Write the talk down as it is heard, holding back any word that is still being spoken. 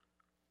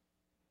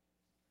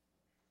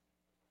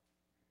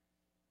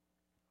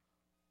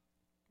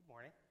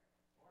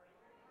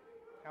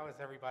How is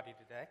everybody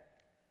today?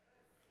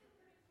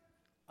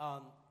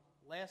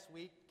 Last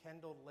week,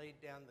 Kendall laid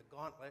down the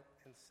gauntlet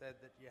and said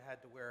that you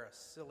had to wear a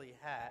silly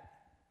hat.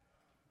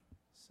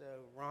 So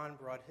Ron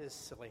brought his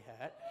silly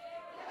hat.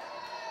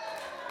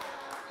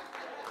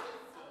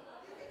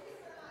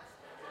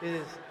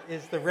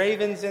 Is the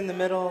Ravens in the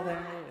middle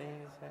there?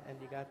 And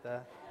you got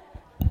the...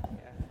 Yeah.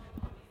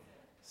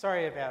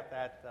 Sorry about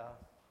that.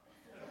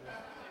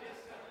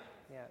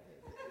 Yeah.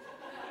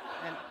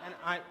 And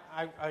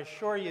I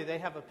assure you, they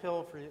have a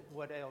pill for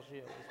what ails you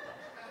as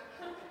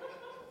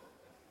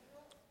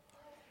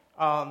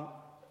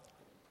well.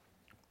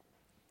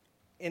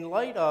 In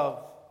light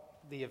of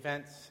the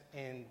events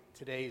in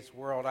today's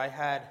world, I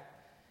had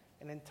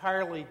an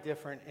entirely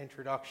different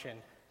introduction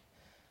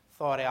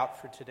thought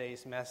out for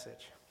today's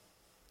message.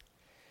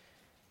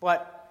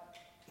 But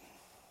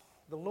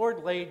the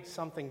Lord laid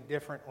something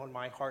different on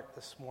my heart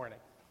this morning.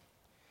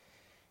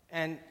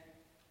 And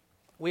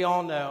we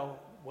all know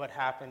what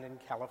happened in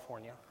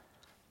California.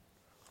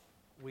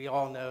 We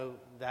all know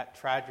that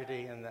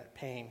tragedy and that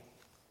pain.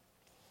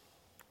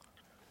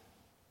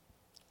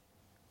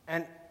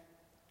 And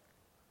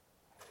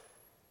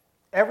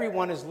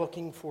everyone is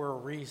looking for a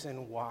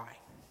reason why.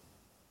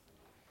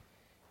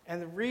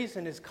 And the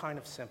reason is kind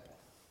of simple.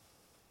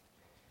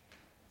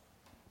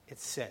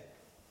 It's sin.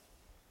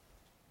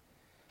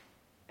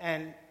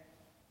 And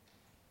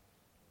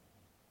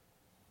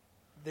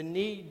the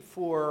need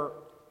for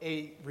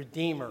a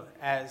redeemer,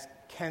 as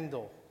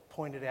Kendall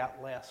pointed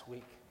out last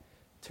week,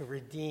 to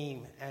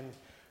redeem and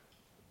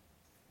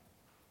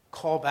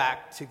call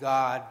back to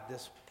God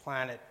this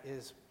planet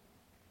is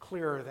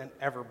clearer than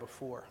ever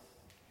before.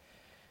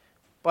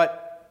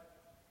 But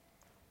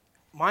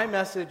my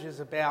message is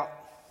about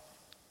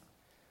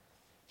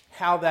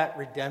how that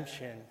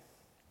redemption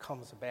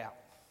comes about.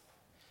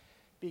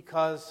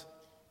 Because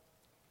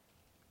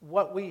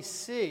what we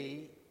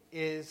see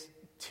is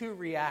two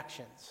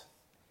reactions.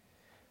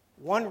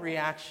 One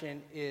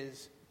reaction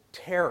is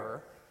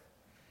terror,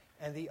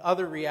 and the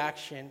other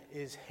reaction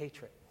is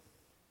hatred.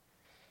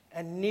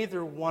 And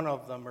neither one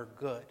of them are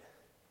good.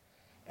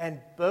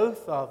 And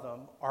both of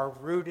them are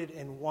rooted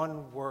in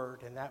one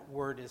word, and that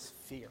word is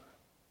fear.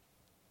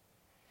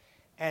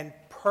 And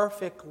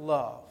perfect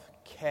love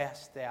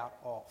casts out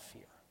all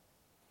fear.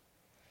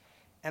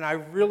 And I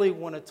really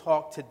want to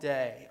talk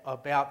today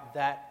about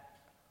that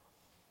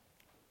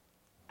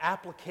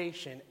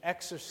application,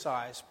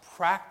 exercise,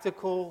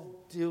 practical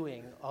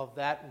doing of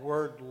that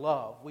word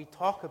love. We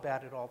talk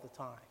about it all the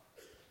time.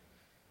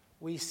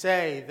 We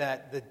say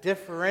that the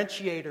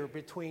differentiator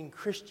between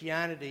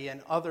Christianity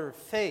and other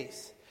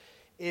faiths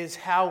is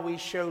how we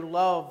show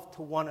love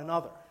to one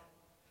another.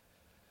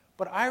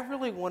 But I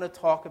really want to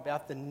talk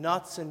about the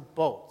nuts and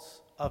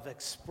bolts of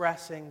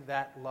expressing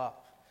that love,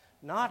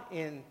 not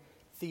in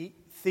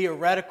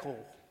theoretical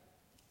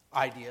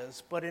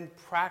ideas, but in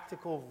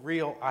practical,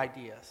 real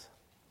ideas.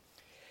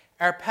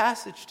 Our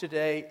passage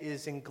today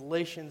is in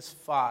Galatians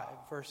 5,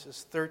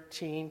 verses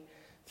 13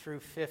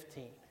 through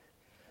 15.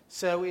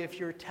 So if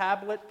you're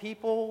tablet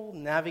people,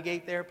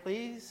 navigate there,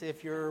 please.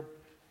 If you're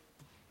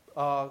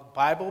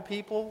Bible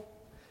people,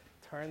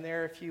 turn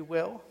there if you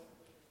will.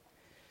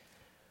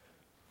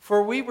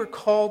 For we were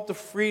called to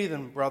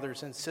freedom,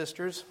 brothers and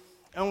sisters.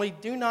 Only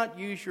do not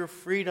use your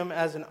freedom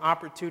as an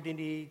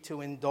opportunity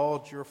to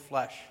indulge your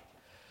flesh,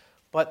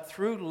 but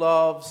through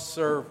love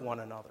serve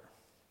one another.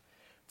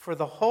 For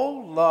the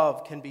whole law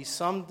can be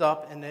summed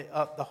up in a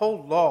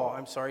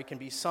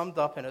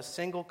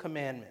single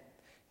commandment,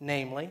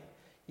 namely,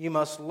 you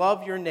must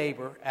love your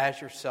neighbor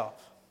as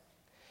yourself.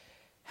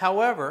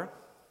 However,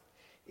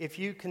 if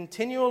you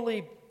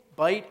continually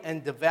bite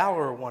and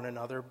devour one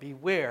another,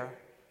 beware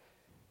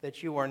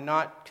that you are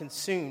not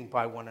consumed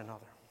by one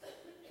another.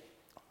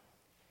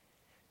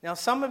 Now,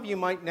 some of you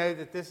might know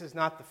that this is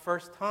not the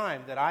first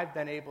time that I've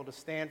been able to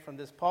stand from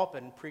this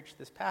pulpit and preach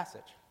this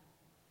passage.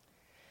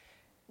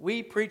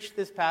 We preached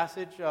this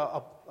passage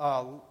a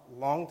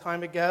long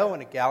time ago in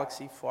a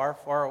galaxy far,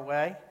 far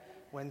away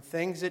when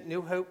things at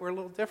New Hope were a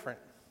little different.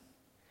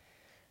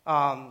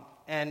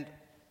 And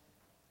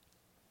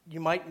you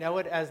might know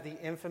it as the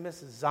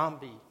infamous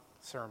zombie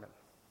sermon.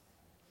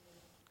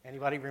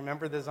 Anybody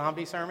remember the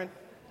zombie sermon?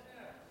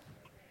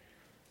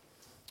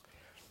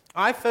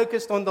 I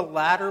focused on the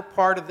latter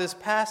part of this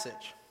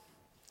passage.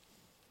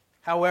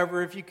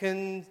 However, if you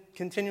can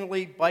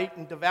continually bite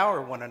and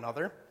devour one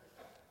another,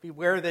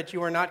 beware that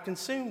you are not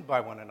consumed by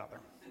one another.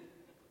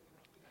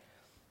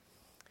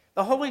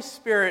 The Holy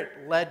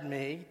Spirit led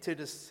me to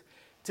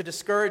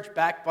discourage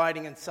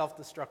backbiting and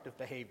self-destructive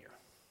behavior.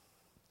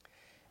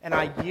 And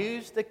I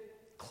used a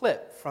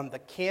clip from the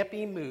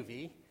campy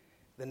movie,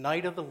 The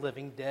Night of the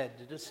Living Dead,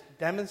 to just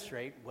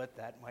demonstrate what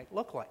that might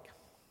look like.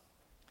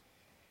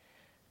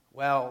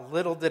 Well,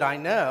 little did I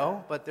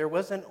know, but there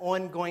was an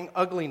ongoing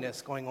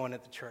ugliness going on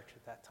at the church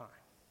at that time.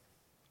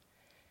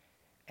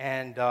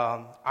 And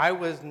I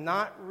was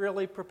not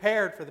really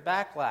prepared for the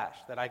backlash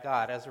that I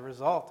got as a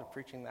result of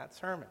preaching that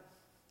sermon.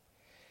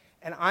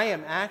 And I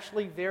am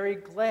actually very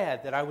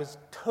glad that I was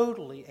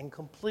totally and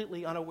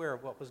completely unaware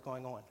of what was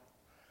going on.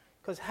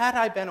 Because had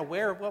I been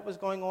aware of what was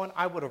going on,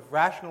 I would have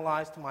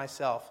rationalized to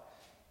myself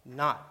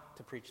not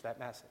to preach that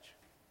message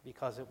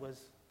because it was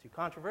too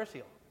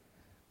controversial.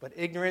 But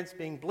ignorance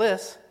being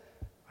bliss,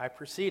 I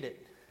proceeded.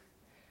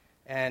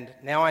 And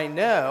now I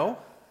know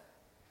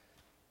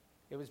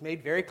it was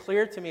made very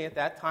clear to me at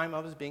that time I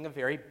was being a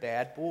very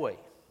bad boy.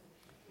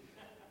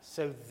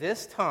 So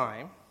this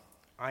time,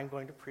 I'm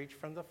going to preach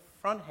from the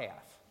front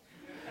half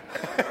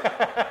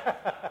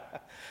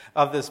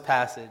of this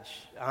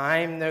passage.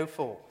 I'm no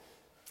fool.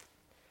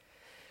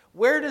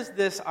 Where does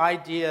this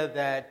idea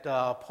that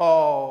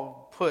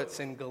Paul puts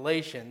in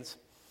Galatians,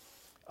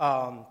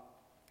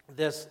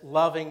 this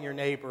loving your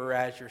neighbor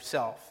as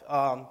yourself?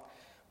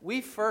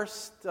 We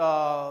first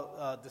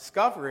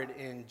discover it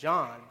in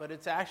John, but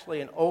it's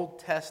actually an Old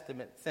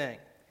Testament thing.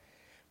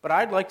 But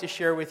I'd like to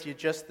share with you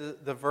just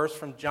the verse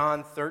from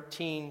John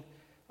 13,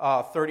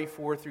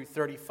 34 through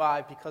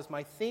 35, because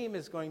my theme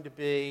is going to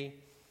be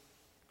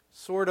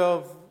sort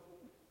of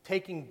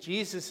taking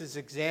Jesus'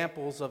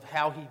 examples of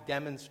how he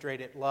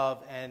demonstrated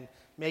love and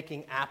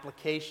making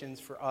applications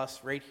for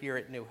us right here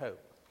at New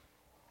Hope.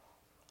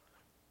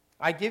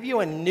 I give you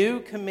a new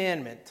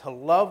commandment to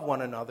love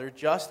one another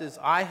just as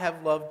I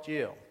have loved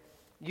you.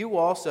 You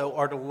also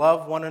are to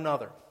love one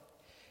another.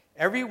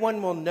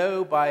 Everyone will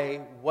know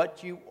by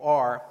what you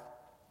are.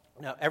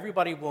 Now,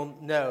 everybody will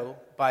know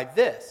by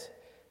this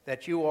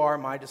that you are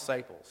my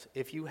disciples,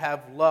 if you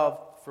have love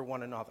for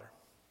one another.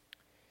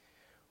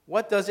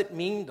 What does it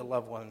mean to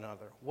love one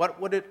another? What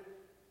would it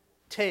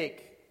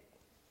take?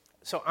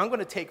 So I'm going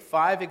to take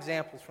 5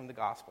 examples from the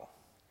gospel.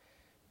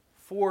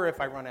 4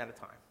 if I run out of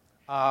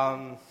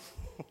time.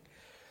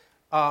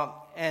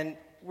 And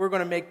we're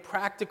going to make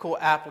practical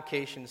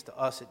applications to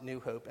us at New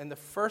Hope. And the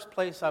first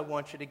place I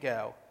want you to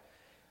go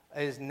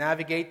is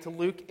navigate to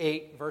Luke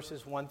 8,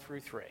 verses 1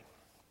 through 3.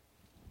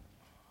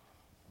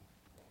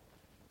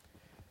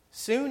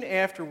 Soon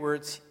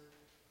afterwards,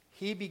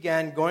 he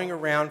began going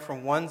around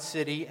from one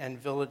city and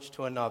village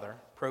to another,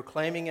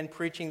 proclaiming and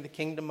preaching the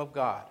kingdom of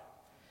God.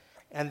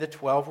 And the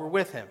 12 were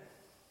with him.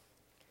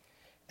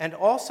 And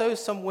also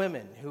some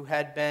women who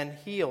had been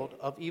healed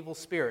of evil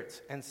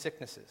spirits and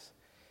sicknesses.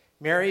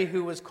 Mary,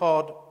 who was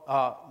called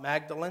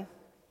Magdalene,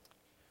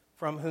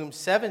 from whom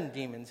 7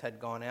 demons had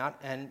gone out,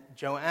 and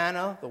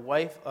Joanna, the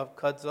wife of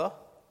Chuza,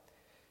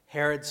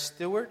 Herod's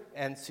steward,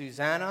 and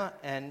Susanna,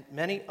 and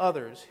many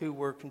others who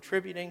were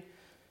contributing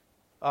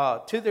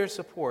to their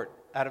support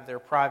out of their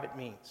private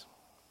means.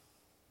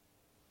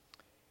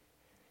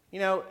 You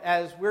know,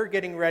 as we're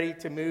getting ready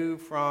to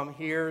move from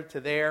here to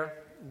there,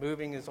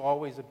 moving is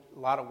always a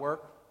lot of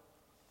work.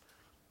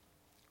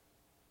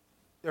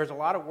 There's a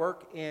lot of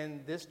work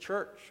in this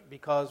church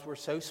because we're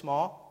so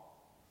small.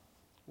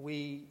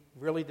 We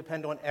really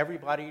depend on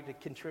everybody to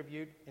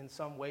contribute in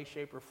some way,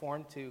 shape, or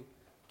form to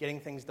getting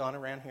things done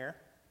around here.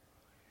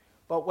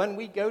 But when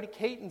we go to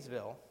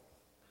Catonsville,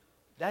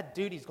 that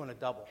duty's going to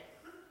double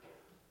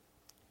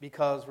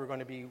because we're going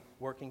to be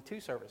working 2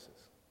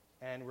 services,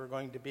 and we're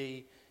going to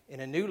be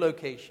in a new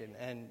location,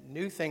 and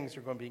new things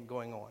are going to be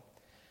going on.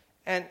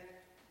 And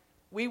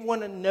we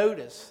want to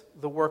notice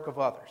the work of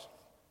others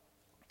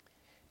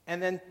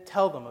and then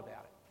tell them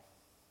about it.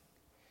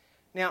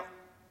 Now,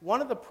 one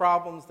of the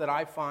problems that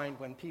I find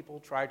when people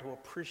try to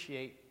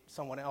appreciate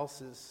someone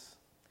else's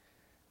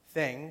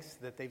things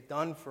that they've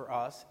done for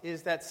us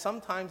is that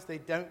sometimes they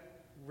don't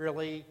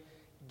really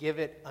give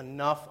it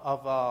enough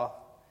of a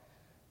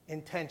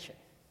intention.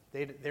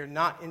 They're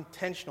not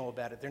intentional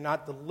about it. They're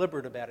not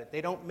deliberate about it.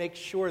 They don't make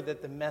sure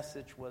that the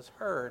message was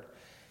heard.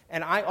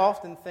 And I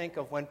often think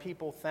of when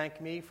people thank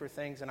me for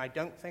things and I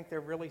don't think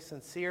they're really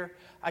sincere,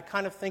 I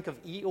kind of think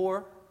of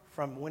Eeyore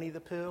from Winnie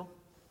the Pooh.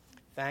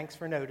 Thanks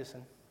for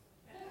noticing.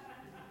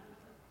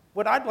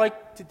 What I'd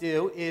like to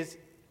do is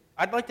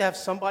I'd like to have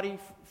somebody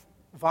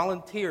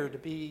volunteer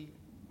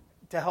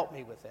to help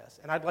me with this.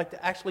 And I'd like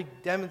to actually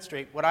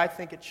demonstrate what I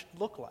think it should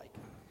look like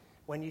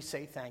when you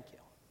say thank you,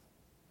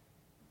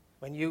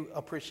 when you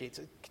appreciate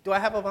it. Do I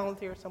have a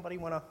volunteer? Somebody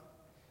want to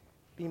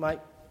be my...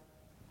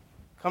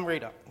 Come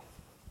right up.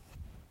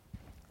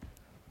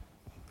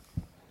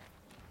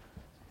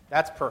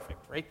 That's perfect,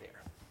 right there.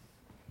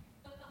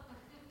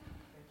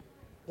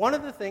 One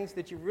of the things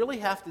that you really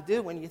have to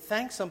do when you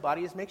thank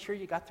somebody is make sure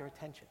you got their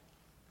attention.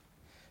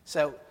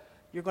 So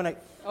you're going to...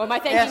 Oh, am I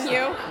thanking you?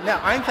 No,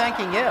 I'm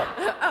thanking you.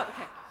 Oh,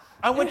 okay.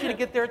 I want you to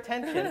get their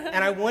attention,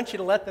 and I want you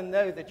to let them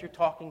know that you're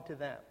talking to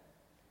them.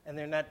 And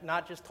they're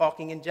not just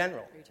talking in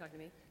general. Are you talking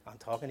to me? I'm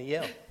talking to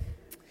you.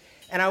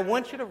 And I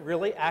want you to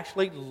really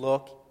actually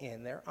look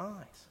in their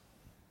eyes.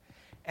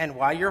 And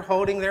while you're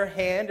holding their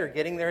hand or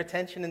getting their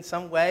attention in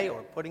some way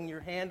or putting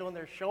your hand on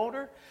their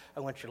shoulder, I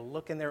want you to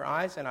look in their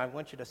eyes, and I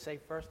want you to say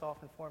first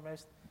off and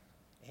foremost,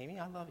 Amy,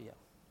 I love you.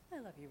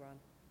 I love you, Ron.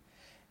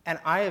 And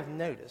I have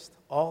noticed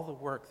all the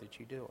work that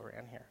you do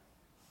around here,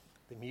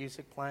 the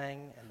music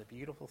playing and the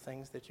beautiful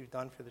things that you've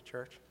done for the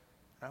church.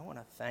 And I want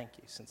to thank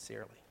you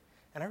sincerely.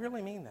 And I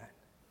really mean that.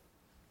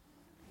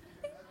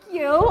 Thank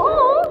you.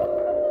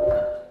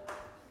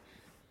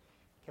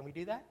 Can we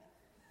do that?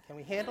 Can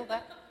we handle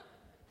that?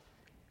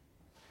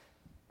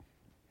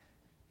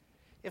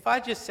 If I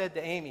just said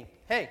to Amy,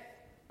 hey,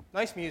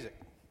 nice music,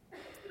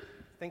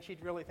 think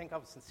she'd really think I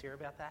was sincere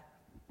about that?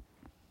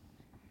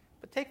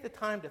 But take the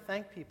time to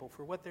thank people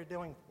for what they're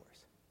doing for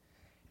us.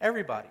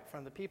 Everybody,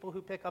 from the people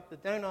who pick up the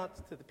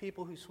donuts, to the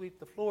people who sweep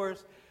the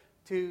floors,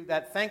 to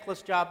that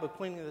thankless job of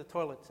cleaning the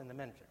toilets in the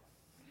men's room.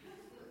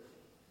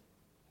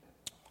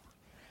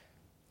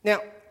 Now,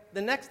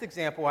 the next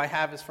example I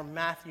have is from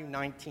Matthew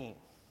 19,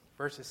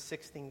 verses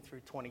 16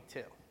 through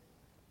 22.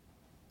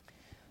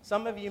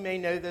 Some of you may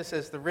know this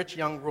as the rich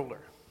young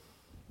ruler.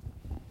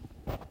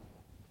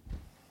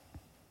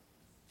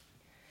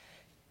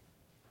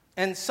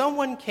 And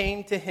someone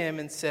came to him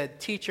and said,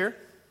 "Teacher,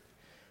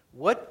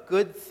 what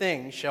good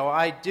thing shall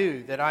I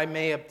do that I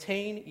may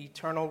obtain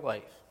eternal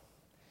life?"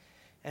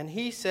 And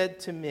he said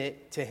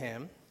to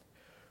him,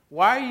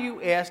 "Why are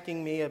you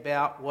asking me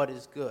about what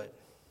is good?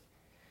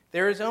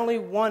 There is only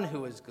one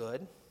who is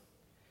good.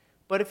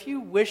 But if you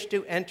wish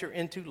to enter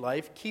into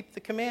life, keep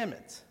the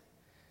commandments."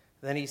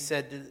 Then he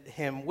said to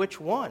him, "Which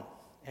one?"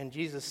 And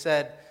Jesus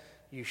said,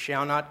 "You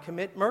shall not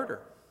commit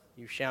murder.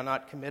 You shall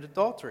not commit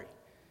adultery.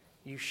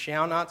 You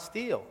shall not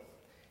steal.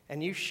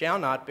 And you shall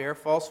not bear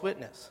false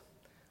witness.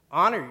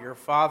 Honor your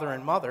father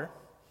and mother,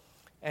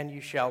 and you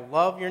shall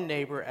love your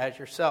neighbor as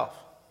yourself."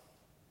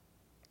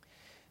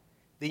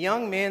 The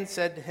young man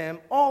said to him,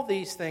 "All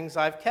these things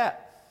I've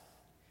kept.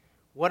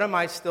 What am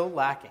I still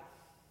lacking?"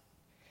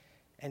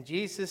 And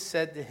Jesus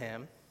said to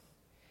him,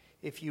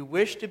 "If you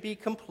wish to be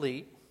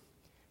complete,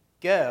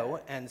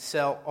 go and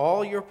sell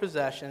all your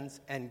possessions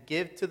and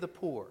give to the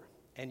poor,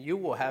 and you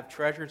will have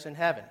treasures in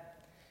heaven.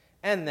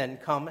 And then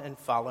come and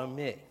follow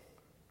me."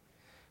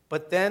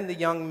 But then the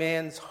young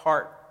man's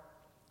heart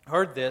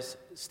heard this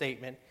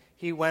statement.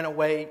 He went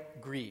away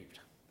grieved,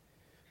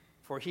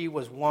 for he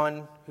was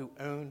one who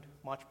owned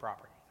much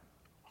property.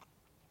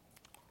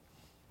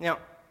 Now,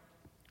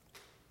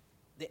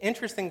 the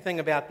interesting thing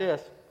about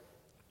this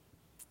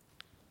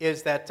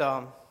is that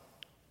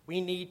we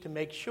need to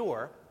make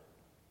sure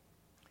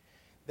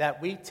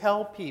that we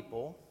tell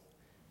people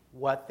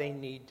what they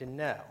need to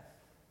know,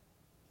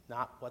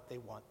 not what they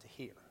want to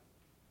hear.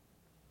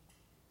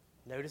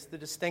 Notice the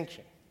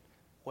distinction.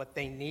 What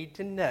they need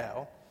to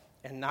know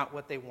and not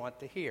what they want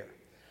to hear.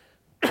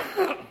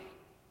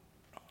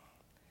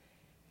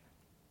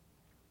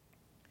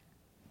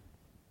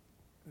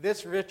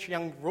 This rich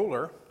young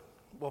ruler,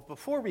 well,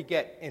 before we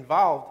get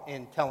involved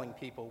in telling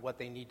people what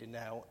they need to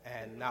know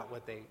and not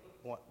what they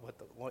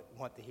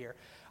want to hear,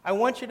 I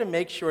want you to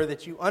make sure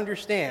that you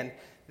understand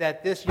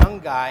that this young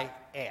guy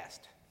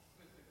asked.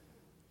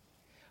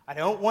 I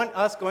don't want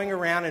us going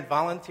around and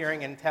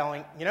volunteering and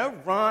telling,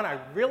 Ron, I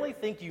really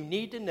think you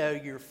need to know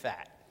you're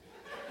fat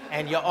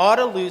and you ought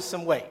to lose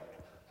some weight.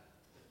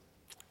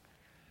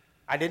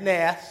 I didn't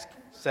ask,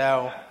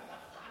 so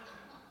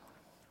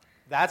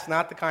that's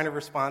not the kind of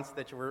response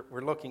that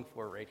we're looking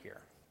for right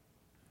here.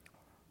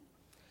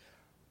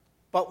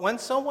 But when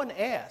someone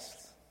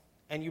asks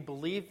and you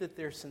believe that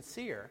they're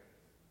sincere,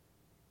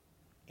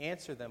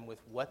 answer them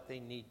with what they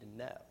need to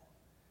know,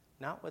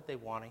 not what they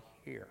want to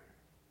hear.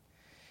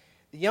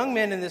 The young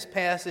man in this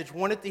passage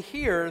wanted to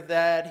hear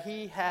that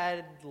he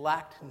had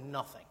lacked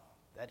nothing,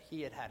 that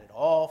he had it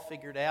all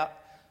figured out.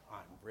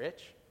 I'm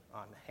rich,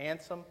 I'm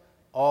handsome,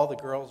 all the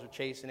girls are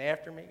chasing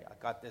after me, I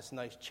got this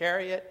nice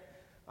chariot,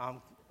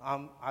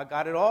 I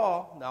got it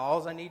all. Now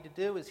all I need to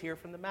do is hear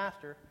from the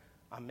master.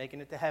 I'm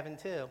making it to heaven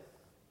too.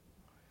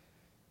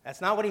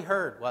 That's not what he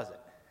heard, was it?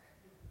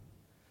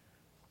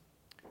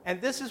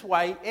 And this is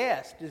why he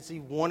asked, is he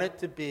wanted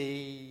to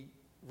be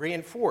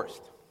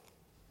reinforced.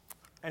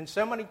 And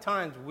so many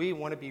times we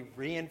want to be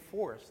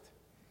reinforced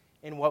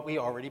in what we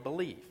already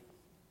believe.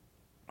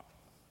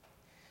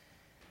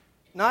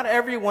 Not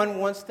everyone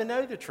wants to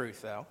know the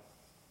truth, though.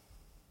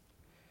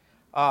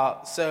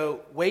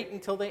 So wait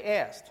until they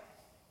ask.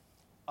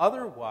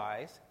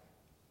 Otherwise,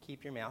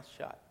 keep your mouth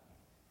shut.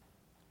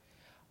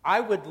 I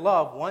would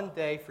love one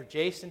day for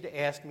Jason to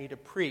ask me to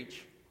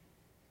preach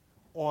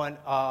on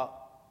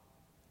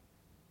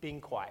being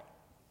quiet,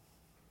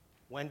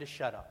 when to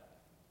shut up.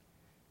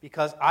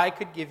 Because I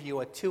could give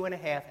you a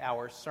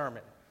 2.5-hour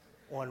sermon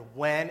on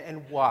when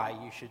and why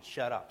you should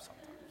shut up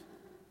sometimes.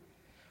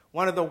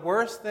 One of the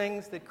worst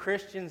things that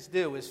Christians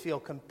do is feel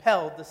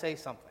compelled to say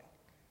something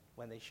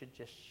when they should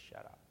just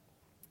shut up.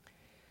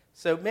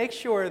 So make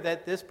sure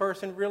that this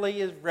person really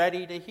is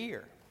ready to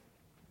hear,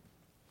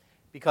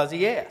 because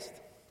he asked.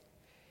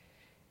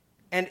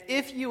 And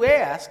if you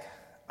ask,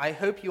 I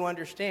hope you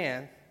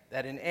understand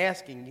that in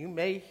asking, you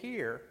may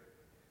hear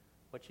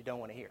what you don't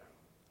want to hear.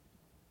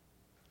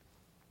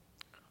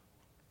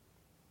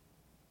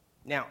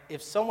 Now,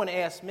 if someone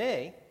asks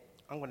me,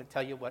 I'm going to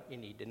tell you what you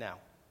need to know.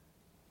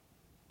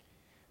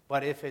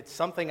 But if it's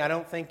something I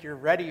don't think you're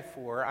ready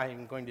for, I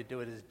am going to do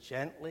it as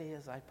gently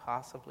as I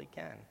possibly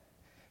can,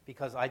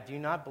 because I do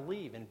not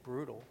believe in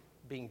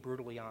being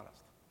brutally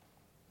honest.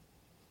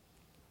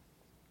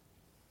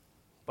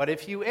 But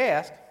if you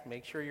ask,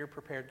 make sure you're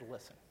prepared to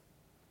listen.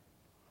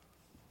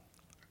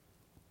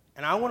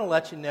 And I want to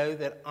let you know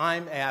that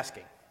I'm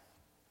asking.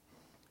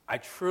 I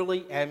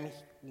truly am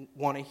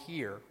want to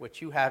hear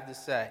what you have to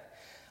say.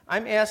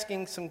 I'm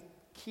asking some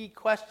key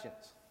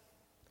questions.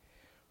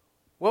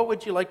 What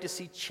would you like to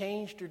see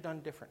changed or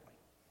done differently?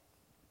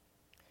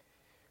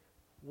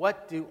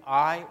 What do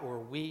I or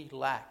we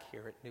lack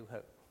here at New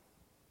Hope?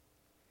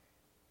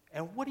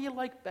 And what do you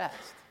like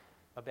best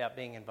about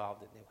being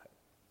involved at New Hope?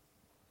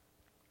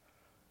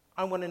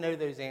 I want to know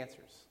those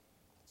answers.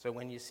 So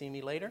when you see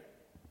me later,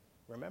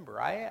 remember,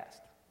 I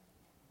asked.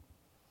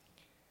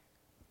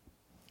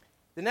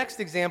 The next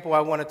example I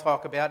want to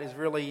talk about is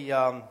really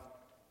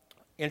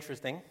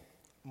interesting.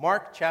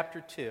 Mark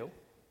chapter 2,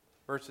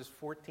 verses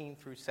 14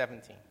 through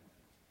 17.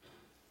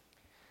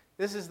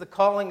 This is the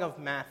calling of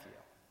Matthew.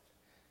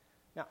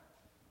 Now,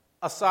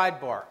 a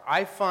sidebar.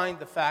 I find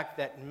the fact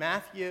that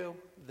Matthew,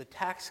 the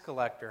tax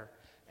collector,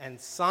 and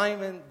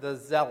Simon the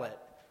zealot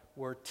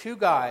were two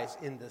guys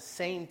in the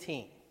same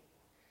team.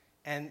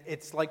 And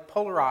it's like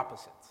polar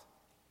opposites.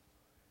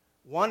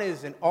 One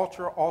is an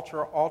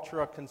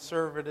ultra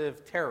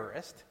conservative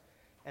terrorist,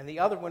 and the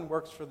other one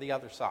works for the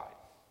other side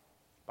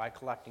by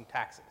collecting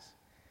taxes.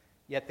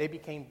 Yet they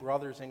became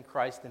brothers in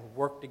Christ and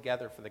worked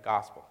together for the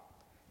gospel.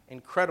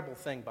 Incredible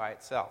thing by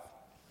itself.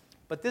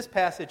 But this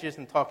passage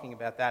isn't talking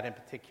about that in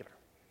particular.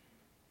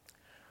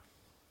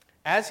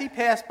 As he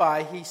passed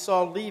by, he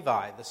saw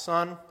Levi, the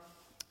son,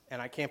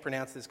 and I can't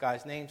pronounce this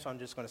guy's name, so I'm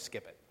just going to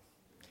skip it.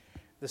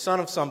 The son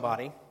of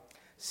somebody,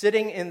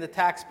 sitting in the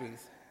tax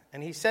booth,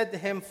 and he said to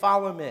him,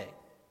 "Follow me."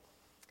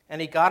 And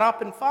he got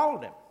up and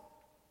followed him.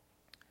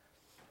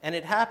 And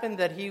it happened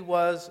that he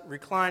was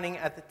reclining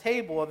at the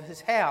table of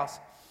his house,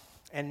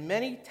 and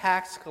many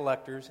tax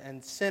collectors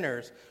and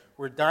sinners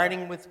were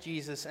dining with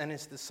Jesus and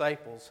his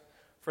disciples,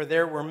 for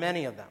there were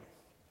many of them,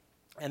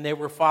 and they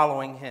were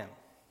following him.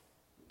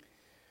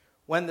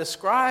 When the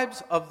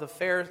scribes of the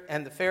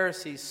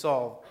Pharisees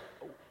saw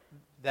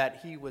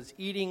that he was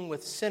eating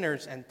with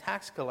sinners and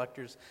tax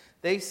collectors,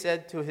 they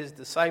said to his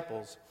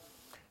disciples,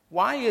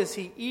 "Why is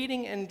he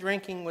eating and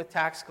drinking with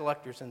tax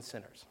collectors and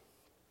sinners?"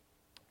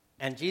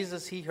 And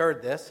Jesus, he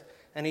heard this,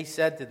 and he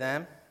said to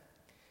them,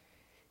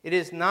 "It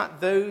is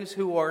not those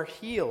who are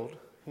healed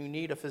who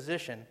need a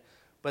physician,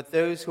 but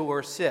those who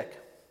are sick.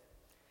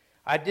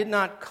 I did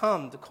not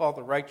come to call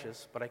the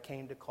righteous, but I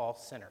came to call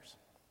sinners."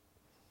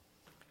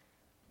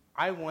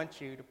 I want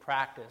you to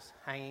practice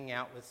hanging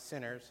out with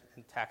sinners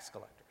and tax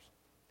collectors.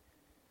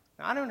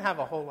 Now, I don't have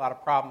a whole lot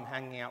of problem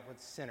hanging out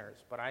with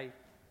sinners, but I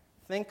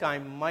think I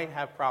might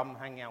have problem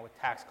hanging out with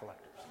tax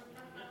collectors.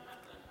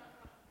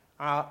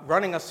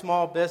 Running a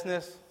small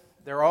business,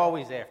 they're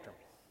always after me.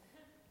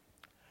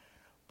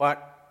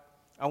 But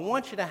I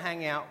want you to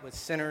hang out with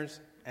sinners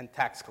and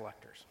tax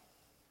collectors.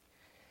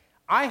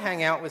 I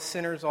hang out with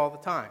sinners all the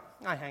time.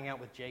 I hang out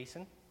with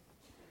Jason.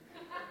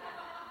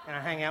 And I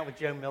hang out with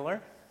Joe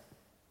Miller.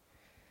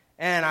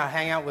 And I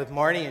hang out with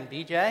Marty and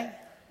BJ.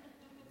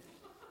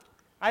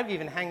 I've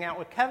even hang out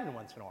with Kevin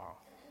once in a while.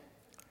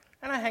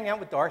 And I hang out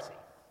with Darcy.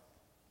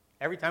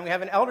 Every time we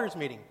have an elders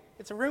meeting,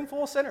 it's a room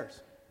full of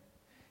sinners.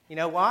 You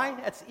know why?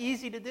 That's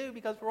easy to do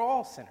because we're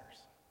all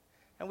sinners.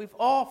 And we've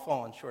all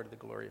fallen short of the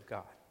glory of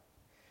God.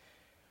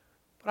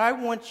 But I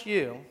want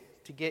you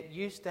to get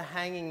used to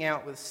hanging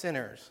out with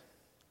sinners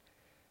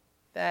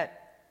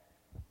that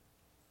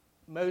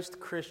most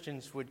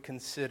Christians would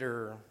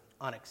consider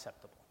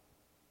unacceptable.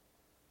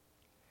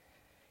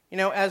 You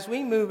know, as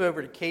we move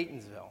over to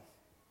Catonsville,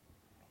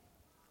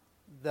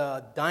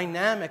 the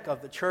dynamic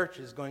of the church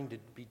is going to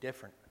be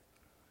different.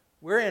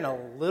 We're in a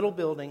little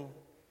building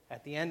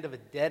at the end of a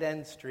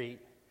dead-end street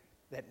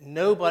that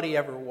nobody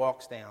ever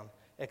walks down,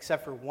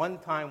 except for one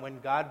time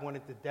when God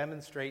wanted to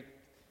demonstrate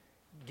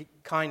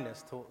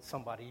kindness to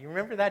somebody. You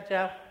remember that,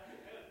 Joe?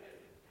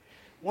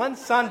 One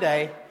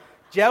Sunday,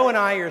 Joe and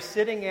I are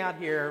sitting out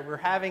here. We're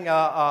having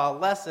a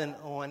lesson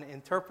on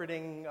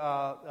interpreting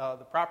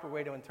the proper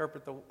way to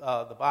interpret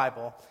the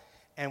Bible.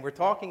 And we're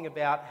talking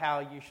about how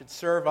you should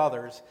serve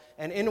others.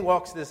 And in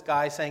walks this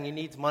guy saying he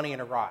needs money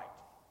and a ride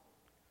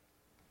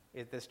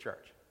at this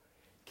church.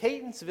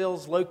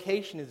 Catonsville's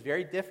location is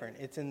very different.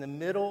 It's in the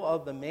middle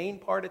of the main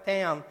part of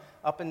town,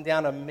 up and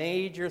down a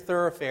major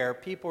thoroughfare.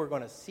 People are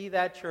going to see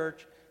that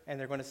church, and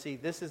they're going to see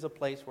this is a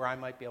place where I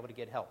might be able to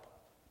get help.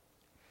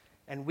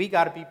 And we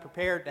got to be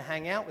prepared to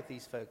hang out with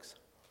these folks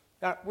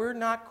that we're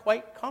not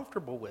quite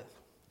comfortable with.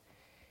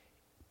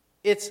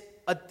 It's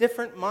a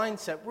different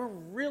mindset. We're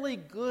really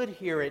good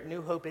here at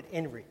New Hope at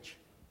InReach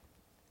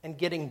and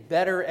getting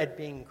better at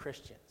being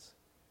Christians.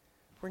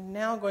 We're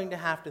now going to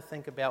have to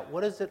think about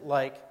what is it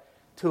like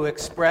to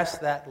express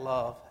that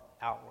love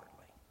outwardly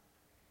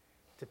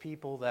to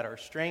people that are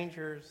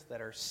strangers,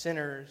 that are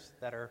sinners,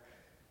 that are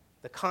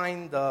the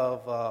kind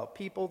of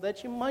people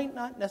that you might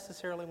not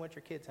necessarily want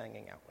your kids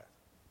hanging out with.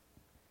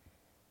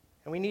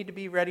 And we need to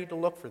be ready to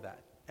look for that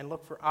and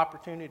look for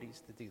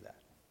opportunities to do that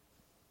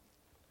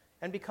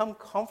and become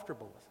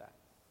comfortable with that.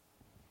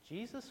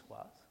 Jesus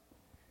was.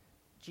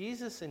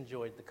 Jesus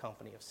enjoyed the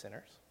company of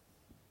sinners.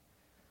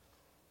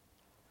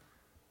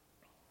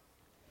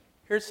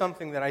 Here's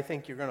something that I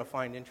think you're going to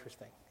find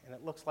interesting, and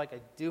it looks like I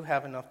do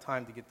have enough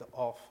time to get to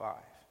all five.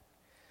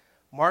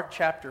 Mark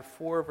chapter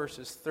 4,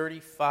 verses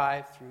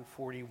 35 through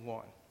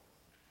 41.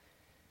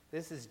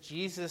 This is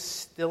Jesus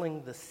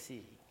stilling the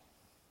sea.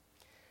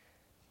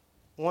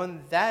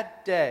 On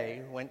that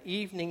day, when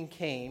evening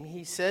came,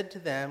 he said to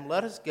them,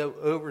 "Let us go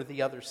over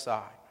the other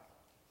side."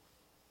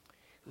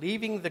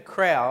 Leaving the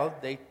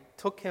crowd, they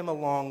took him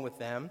along with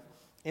them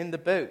in the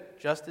boat,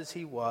 just as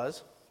he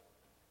was,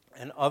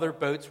 and other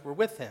boats were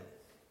with him.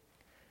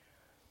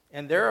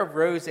 And there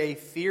arose a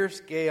fierce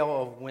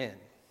gale of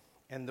wind,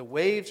 and the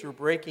waves were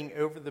breaking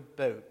over the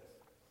boat,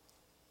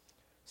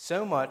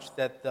 so much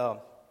that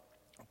the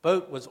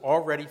boat was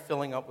already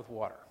filling up with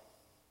water.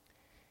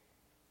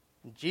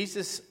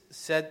 Jesus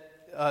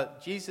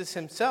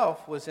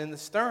himself was in the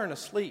stern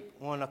asleep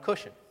on a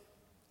cushion.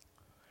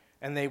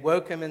 And they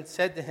woke him and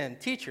said to him,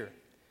 "Teacher,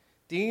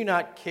 do you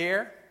not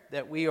care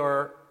that we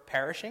are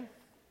perishing?"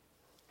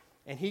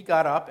 And he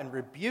got up and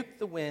rebuked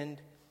the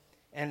wind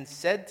and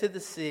said to the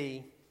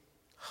sea,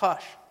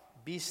 "Hush,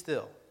 be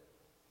still."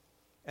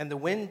 And the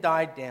wind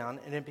died down,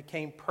 and it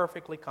became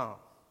perfectly calm.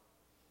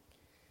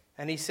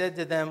 And he said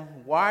to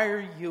them, "Why are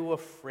you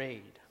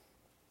afraid?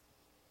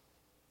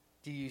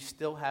 Do you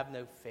still have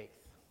no faith?"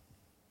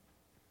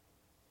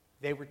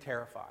 They were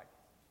terrified.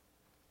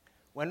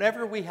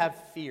 Whenever we have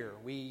fear,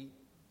 we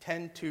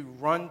tend to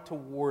run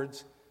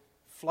towards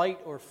flight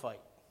or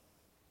fight.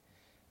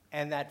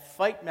 And that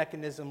fight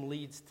mechanism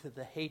leads to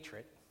the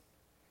hatred.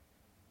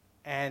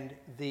 And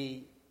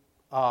the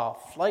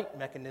flight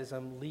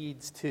mechanism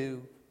leads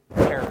to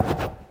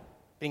terror,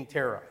 being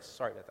terrorized.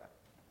 Sorry about that.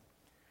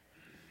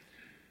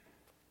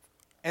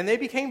 And they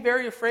became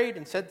very afraid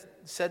and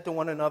said to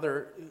one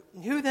another,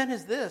 "Who then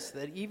is this,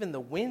 that even the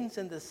winds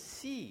and the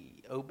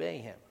sea obey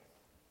him?"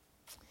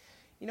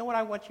 You know what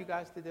I want you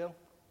guys to do?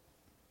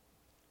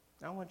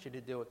 I want you to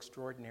do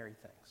extraordinary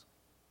things.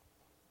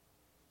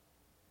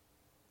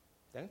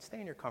 Don't stay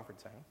in your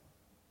comfort zone.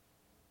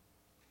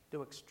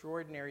 Do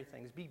extraordinary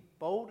things. Be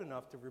bold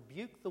enough to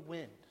rebuke the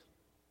wind.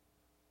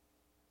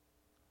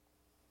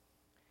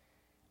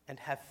 And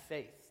have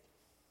faith.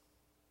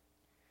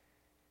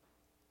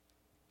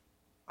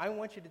 I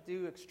want you to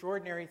do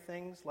extraordinary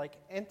things like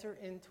enter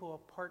into a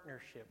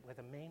partnership with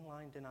a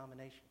mainline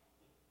denomination.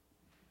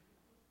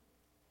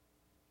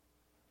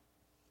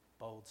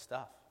 Bold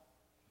stuff.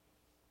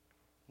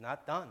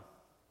 Not done.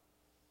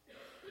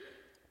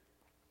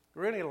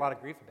 We're going to get a lot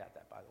of grief about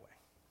that, by the way.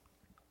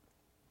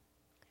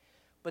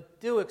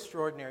 But do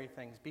extraordinary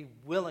things. Be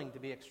willing to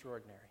be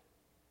extraordinary.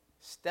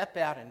 Step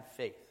out in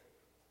faith.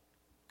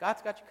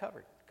 God's got you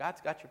covered. God's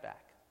got your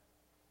back.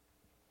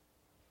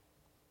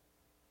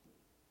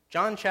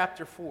 John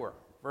chapter 4,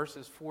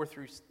 verses 4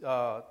 through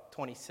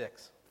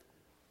 26.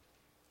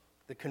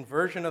 The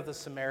conversion of the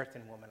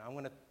Samaritan woman. I'm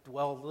going to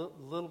dwell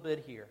a little bit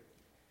here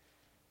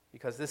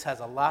because this has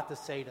a lot to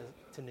say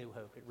to New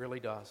Hope. It really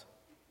does.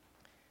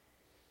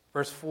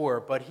 Verse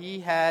 4, but he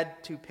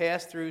had to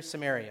pass through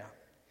Samaria.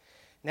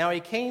 Now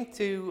he came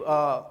to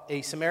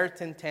a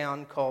Samaritan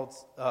town called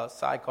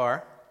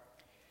Sychar,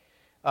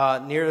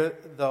 near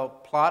the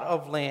plot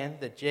of land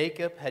that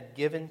Jacob had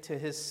given to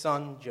his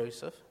son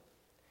Joseph.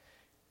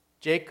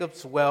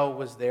 Jacob's well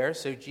was there,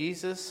 so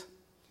Jesus,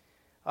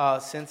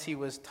 since he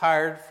was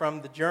tired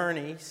from the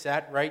journey,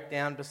 sat right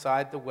down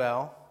beside the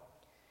well.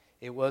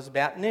 It was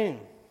about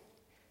noon.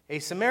 A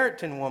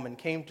Samaritan woman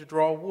came to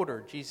draw water.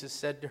 Jesus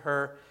said to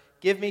her,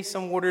 "Give me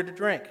some water to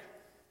drink,"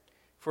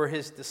 for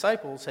his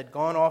disciples had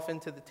gone off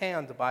into the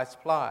town to buy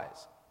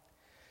supplies.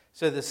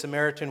 So the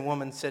Samaritan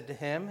woman said to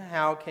him,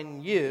 "How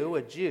can you,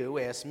 a Jew,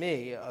 ask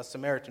me, a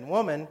Samaritan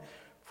woman,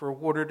 for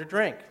water to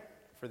drink?"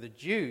 For the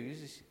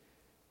Jews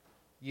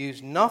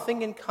use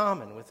nothing in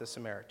common with the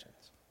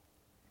Samaritans.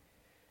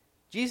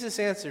 Jesus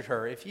answered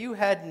her, "If you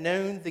had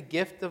known the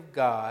gift of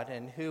God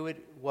and who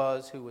it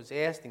was who was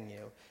asking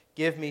you,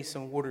 'Give me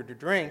some water to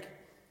drink,'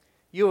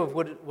 you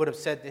would have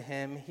said to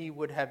him, he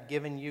would have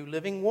given you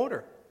living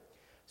water."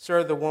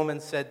 "Sir," the woman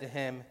said to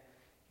him,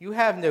 "you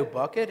have no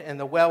bucket, and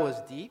the well is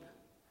deep.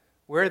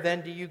 Where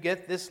then do you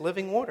get this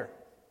living water?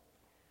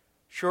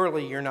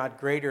 Surely you're not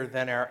greater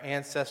than our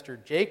ancestor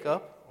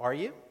Jacob, are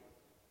you?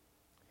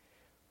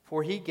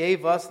 For he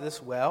gave us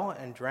this well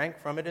and drank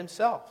from it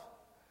himself,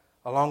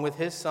 along with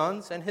his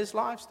sons and his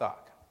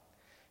livestock."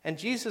 And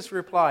Jesus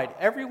replied,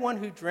 "Everyone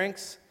who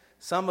drinks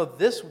some of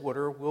this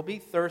water will be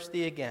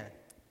thirsty again.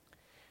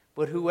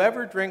 But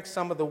whoever drinks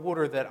some of the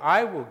water that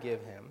I will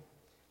give him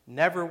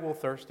never will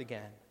thirst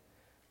again.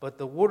 But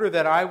the water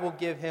that I will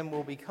give him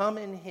will become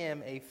in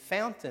him a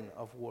fountain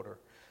of water,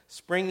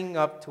 springing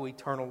up to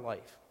eternal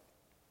life."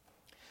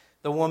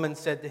 The woman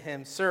said to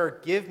him, "Sir,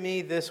 give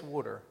me this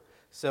water,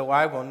 so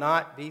I will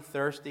not be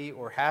thirsty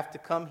or have to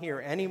come here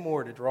any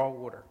more to draw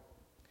water."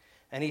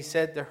 And he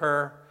said to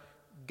her,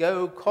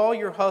 "Go, call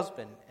your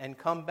husband and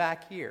come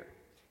back here."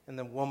 And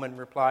the woman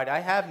replied, "I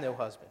have no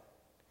husband."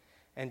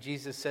 And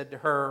Jesus said to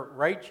her,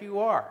 "Right you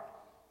are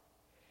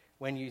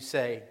when you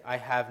say, 'I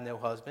have no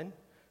husband,'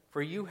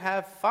 for you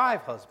have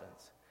 5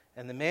 husbands,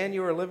 and the man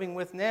you are living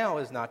with now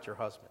is not your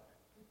husband.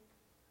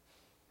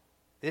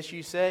 This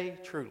you say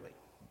truly."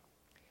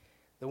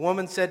 The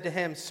woman said to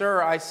him,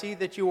 "Sir, I see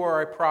that you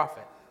are a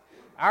prophet.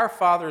 Our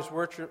fathers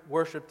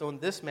worshipped on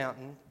this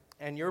mountain,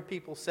 and your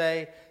people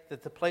say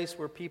that the place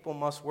where people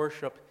must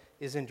worship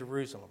is in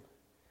Jerusalem."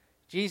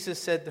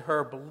 Jesus said to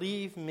her,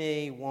 "Believe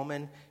me,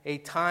 woman, a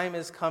time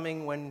is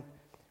coming when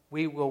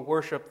we will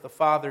worship the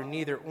Father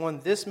neither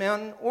on this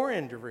mountain or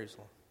in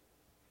Jerusalem.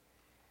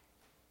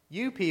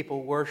 You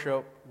people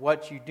worship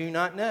what you do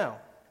not know.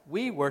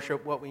 We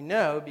worship what we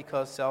know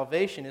because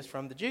salvation is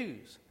from the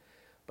Jews.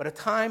 But a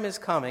time is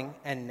coming,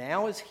 and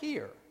now is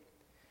here,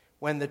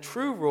 when the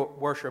true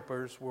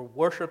worshipers will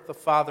worship the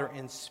Father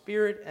in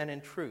spirit and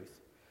in truth,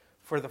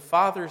 for the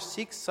Father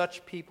seeks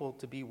such people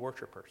to be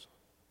worshipers.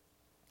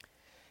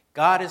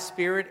 God is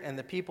spirit, and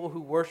the people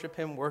who worship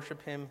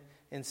him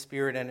in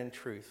spirit and in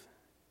truth."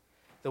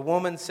 The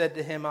woman said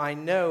to him, "I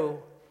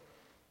know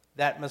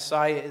that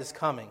Messiah is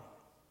coming,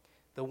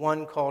 the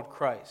one called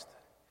Christ.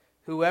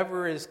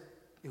 Whenever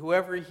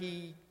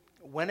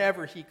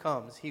he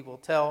comes, he will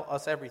tell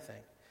us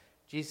everything."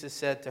 Jesus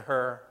said to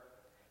her,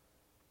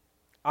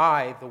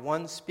 "I, the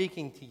one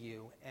speaking to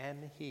you,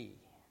 am he."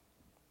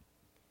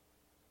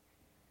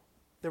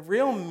 The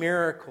real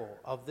miracle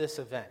of this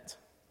event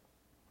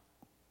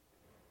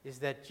is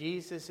that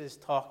Jesus is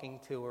talking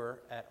to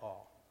her at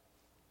all.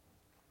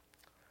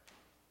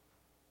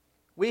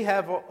 We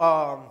have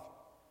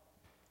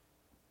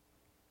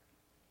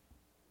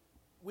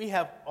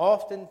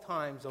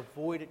oftentimes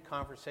avoided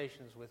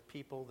conversations with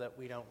people that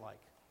we don't like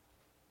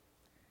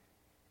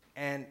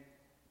and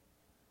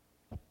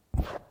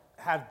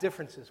have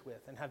differences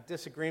with and have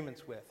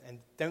disagreements with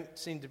and don't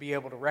seem to be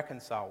able to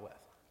reconcile with.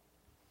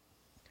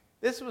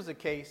 This was a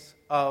case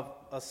of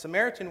a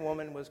Samaritan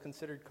woman was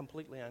considered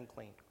completely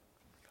unclean.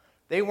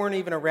 They weren't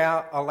even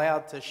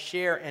allowed to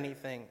share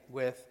anything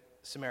with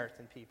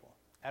Samaritan people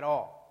at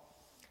all.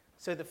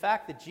 So the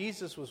fact that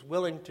Jesus was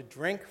willing to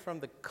drink from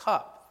the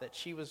cup that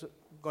she was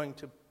going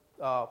to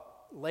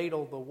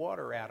ladle the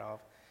water out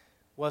of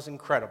was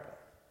incredible.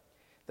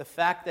 The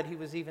fact that he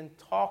was even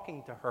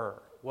talking to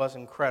her was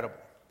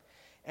incredible.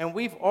 And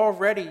we've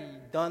already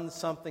done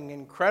something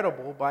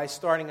incredible by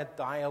starting a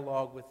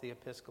dialogue with the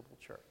Episcopal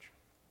Church.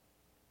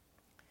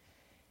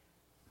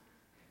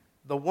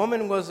 The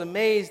woman was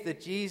amazed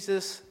that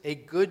Jesus, a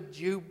good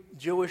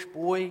Jewish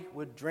boy,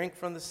 would drink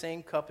from the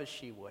same cup as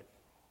she would.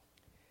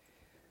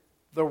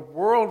 The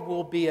world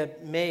will be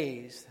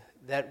amazed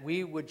that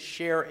we would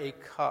share a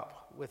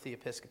cup with the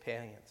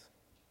Episcopalians.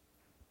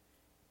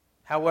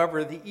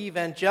 However, the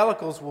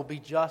evangelicals will be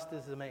just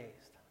as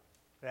amazed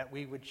that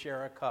we would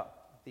share a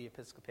cup with the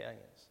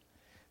Episcopalians.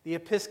 The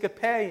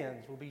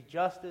Episcopalians will be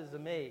just as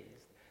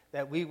amazed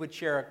that we would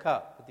share a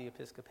cup with the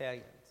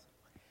Episcopalians.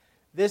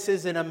 This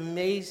is an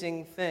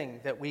amazing thing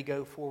that we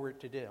go forward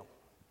to do.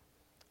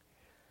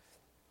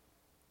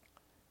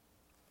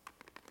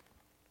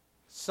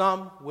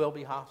 Some will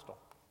be hostile.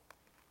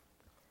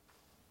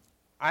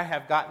 I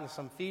have gotten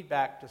some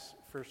feedback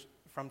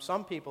from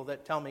some people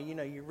that tell me,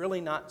 you're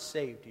really not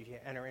saved if you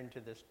enter into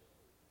this,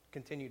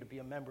 continue to be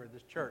a member of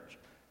this church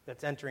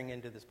that's entering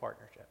into this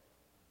partnership.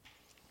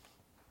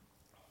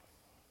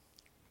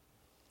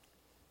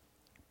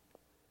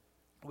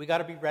 We got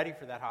to be ready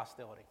for that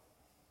hostility.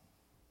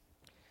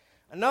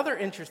 Another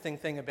interesting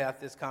thing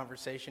about this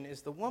conversation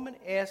is the woman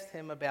asked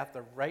him about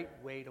the right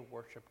way to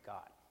worship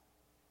God.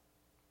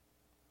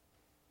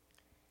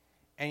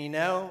 And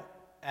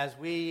as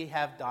we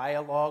have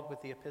dialogue with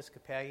the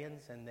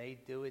Episcopalians and they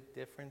do it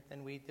different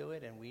than we do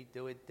it and we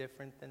do it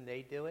different than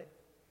they do it,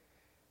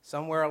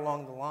 somewhere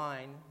along the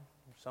line,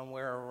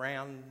 somewhere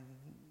around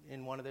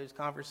in one of those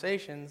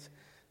conversations,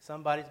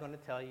 somebody's going to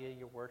tell you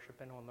you're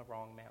worshiping on the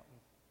wrong mountain.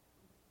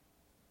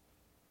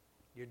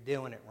 You're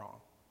doing it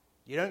wrong.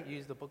 You don't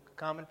use the Book of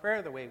Common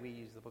Prayer the way we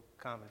use the Book of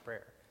Common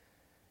Prayer.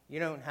 You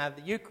don't have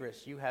the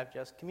Eucharist. You have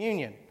just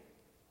communion.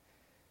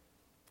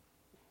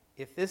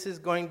 If this is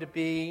going to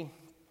be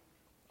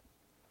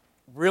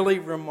really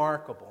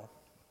remarkable,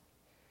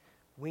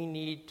 we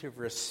need to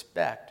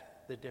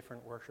respect the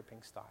different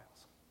worshiping styles.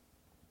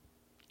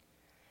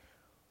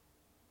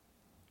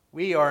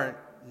 We are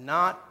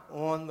not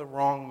on the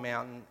wrong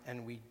mountain,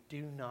 and we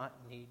do not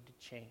need to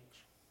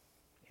change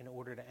in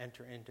order to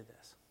enter into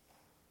this.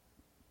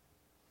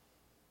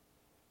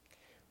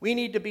 We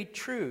need to be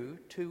true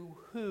to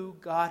who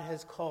God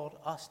has called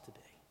us to be.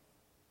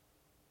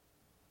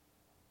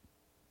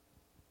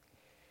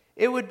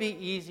 It would be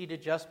easy to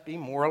just be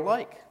more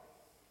alike.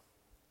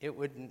 It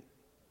wouldn't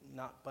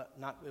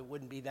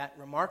be that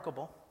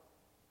remarkable.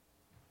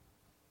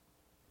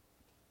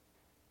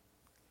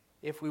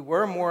 If we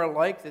were more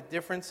alike, the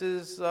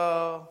differences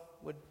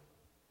would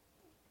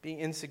be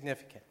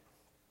insignificant.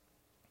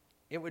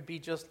 It would be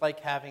just like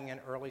having an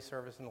early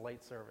service and a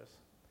late service.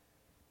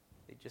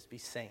 They'd just be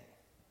same.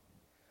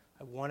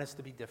 I want us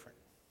to be different.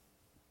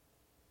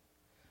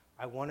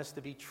 I want us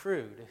to be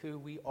true to who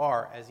we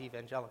are as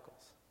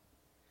evangelicals,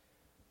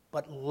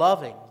 but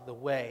loving the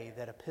way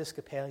that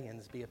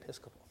Episcopalians be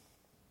Episcopal,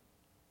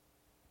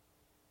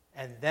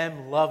 and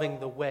them loving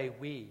the way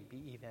we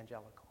be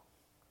evangelical.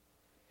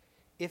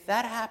 If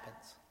that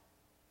happens,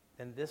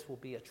 then this will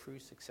be a true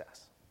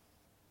success.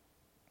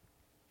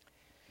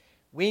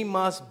 We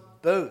must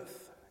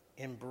both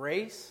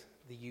embrace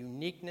the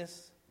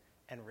uniqueness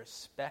and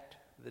respect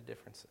the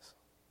differences.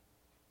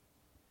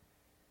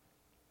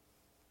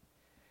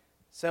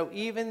 So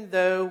even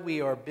though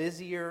we are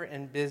busier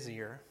and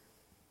busier,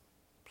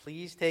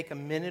 please take a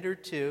minute or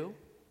two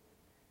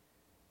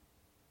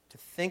to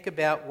think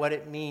about what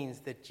it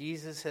means that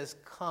Jesus has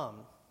come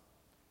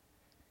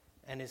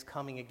and is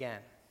coming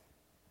again.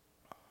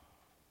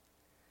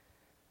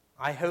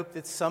 I hope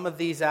that some of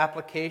these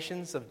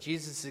applications of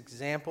Jesus'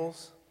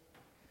 examples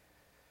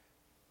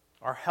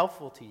are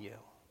helpful to you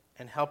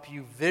and help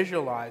you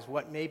visualize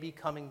what may be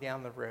coming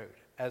down the road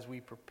as we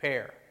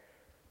prepare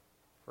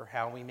for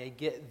how we may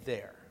get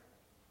there.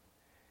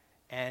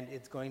 And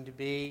it's going to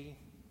be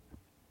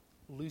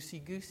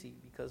loosey-goosey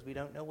because we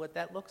don't know what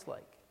that looks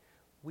like.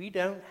 We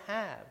don't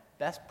have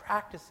best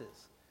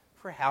practices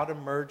for how to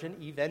merge an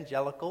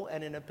evangelical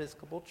and an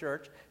Episcopal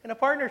church in a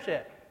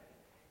partnership.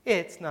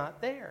 It's not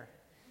there.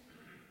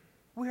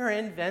 We're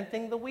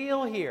inventing the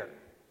wheel here.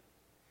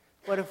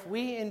 But if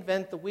we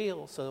invent the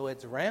wheel so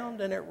it's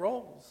round and it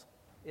rolls,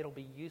 it'll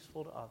be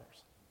useful to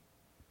others.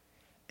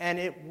 And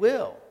it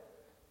will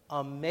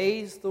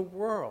amaze the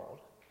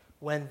world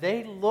when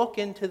they look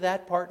into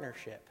that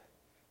partnership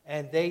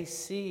and they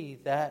see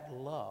that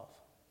love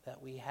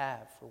that we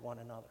have for one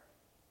another.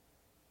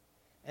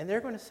 And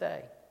they're going to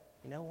say,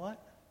 you know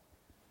what?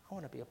 I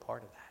want to be a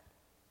part of that.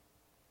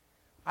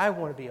 I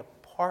want to be a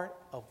part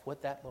of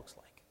what that looks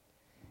like.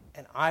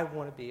 And I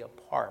want to be a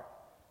part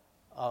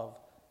of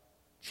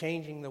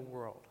changing the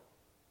world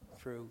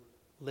through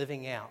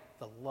living out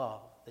the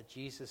love that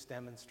Jesus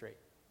demonstrated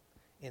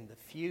in the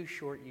few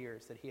short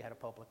years that he had a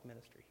public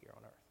ministry here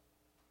on earth.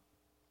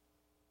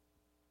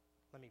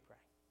 Let me pray.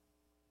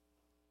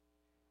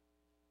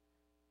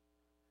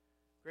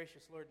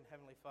 Gracious Lord and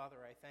Heavenly Father,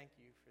 I thank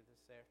you for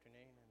this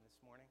afternoon and this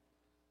morning.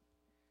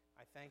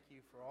 I thank you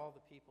for all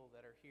the people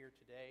that are here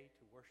today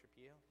to worship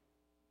you.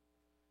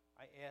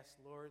 I ask,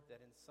 Lord,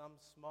 that in some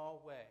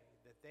small way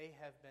that they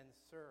have been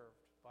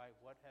served by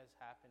what has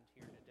happened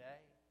here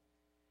today,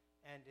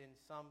 and in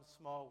some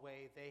small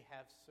way they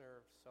have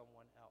served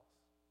someone else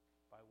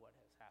by what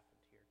has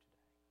happened here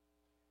today.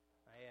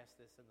 I ask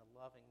this in the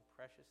loving,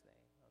 precious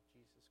name of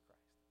Jesus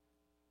Christ.